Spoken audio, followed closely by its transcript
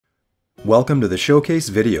Welcome to the showcase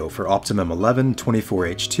video for Optimum 11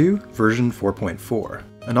 24H2 version 4.4,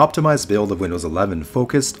 an optimized build of Windows 11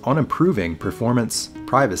 focused on improving performance,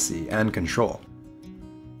 privacy, and control.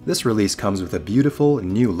 This release comes with a beautiful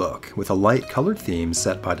new look with a light colored theme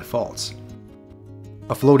set by default,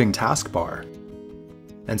 a floating taskbar,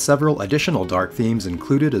 and several additional dark themes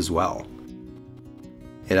included as well.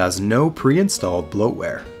 It has no pre-installed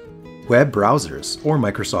bloatware, web browsers, or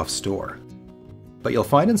Microsoft Store, but you'll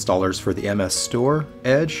find installers for the MS Store,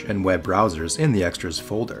 Edge, and web browsers in the Extras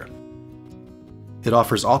folder. It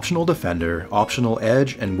offers optional Defender, optional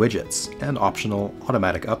Edge and widgets, and optional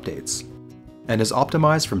automatic updates, and is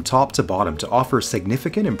optimized from top to bottom to offer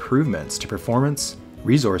significant improvements to performance,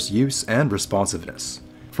 resource use, and responsiveness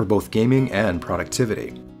for both gaming and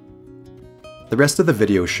productivity. The rest of the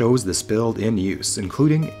video shows this build in use,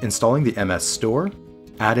 including installing the MS Store,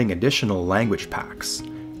 adding additional language packs,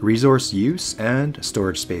 resource use, and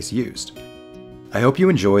storage space used. I hope you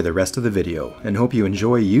enjoy the rest of the video and hope you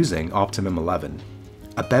enjoy using Optimum 11,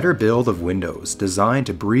 a better build of Windows designed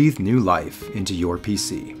to breathe new life into your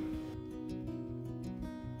PC.